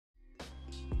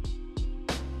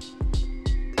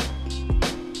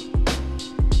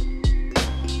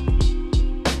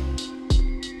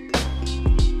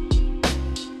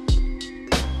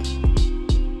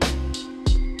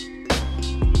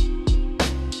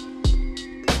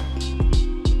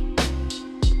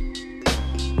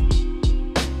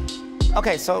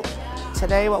Okay, so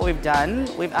today what we've done,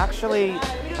 we've actually,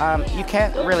 you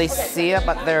can't really see it,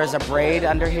 but there's a braid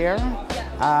under here,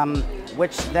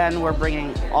 which then we're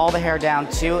bringing all the hair down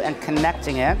to and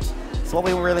connecting it. So what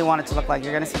we really want it to look like,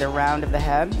 you're gonna see the round of the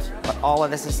head, but all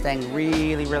of this is staying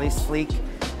really, really sleek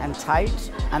and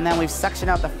tight. And then we've sectioned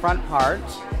out the front part,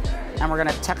 and we're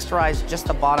gonna texturize just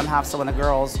the bottom half, so when the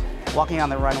girl's walking on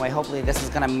the runway, hopefully this is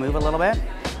gonna move a little bit.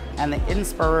 And the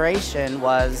inspiration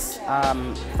was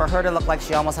for her to look like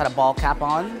she almost had a ball cap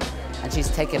on, and she's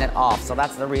taken it off. So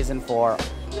that's the reason for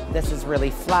this is really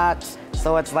flat.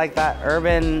 So it's like that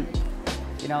urban,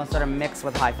 you know, sort of mix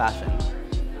with high fashion.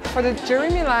 For the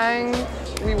Jeremy Laing,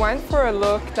 we went for a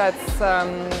look that's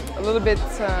a little bit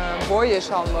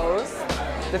boyish almost.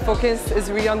 The focus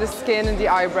is really on the skin and the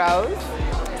eyebrows.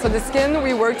 So the skin,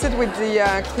 we worked it with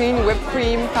the clean whipped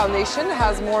cream foundation. It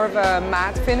has more of a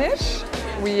matte finish.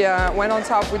 We went on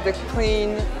top with the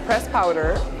clean pressed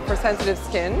powder for sensitive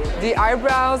skin. The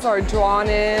eyebrows are drawn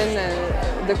in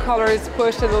and the color is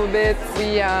pushed a little bit.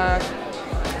 We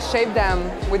shaped them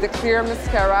with the clear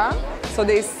mascara, so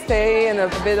they stay in a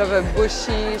bit of a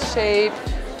bushy shape.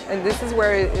 And this is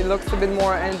where it looks a bit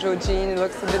more androgyne, it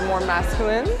looks a bit more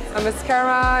masculine. A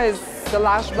mascara is the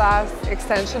Lash Blast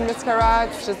extension mascara.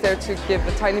 It's just there to give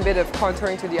a tiny bit of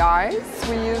contouring to the eyes.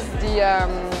 We use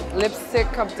the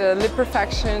lipstick of the Lip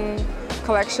Perfection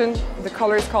collection. The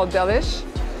color is called Delish.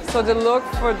 So the look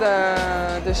for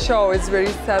the show is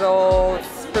very subtle,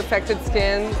 it's perfected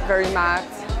skin, very matte,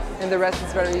 and the rest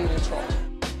is very neutral.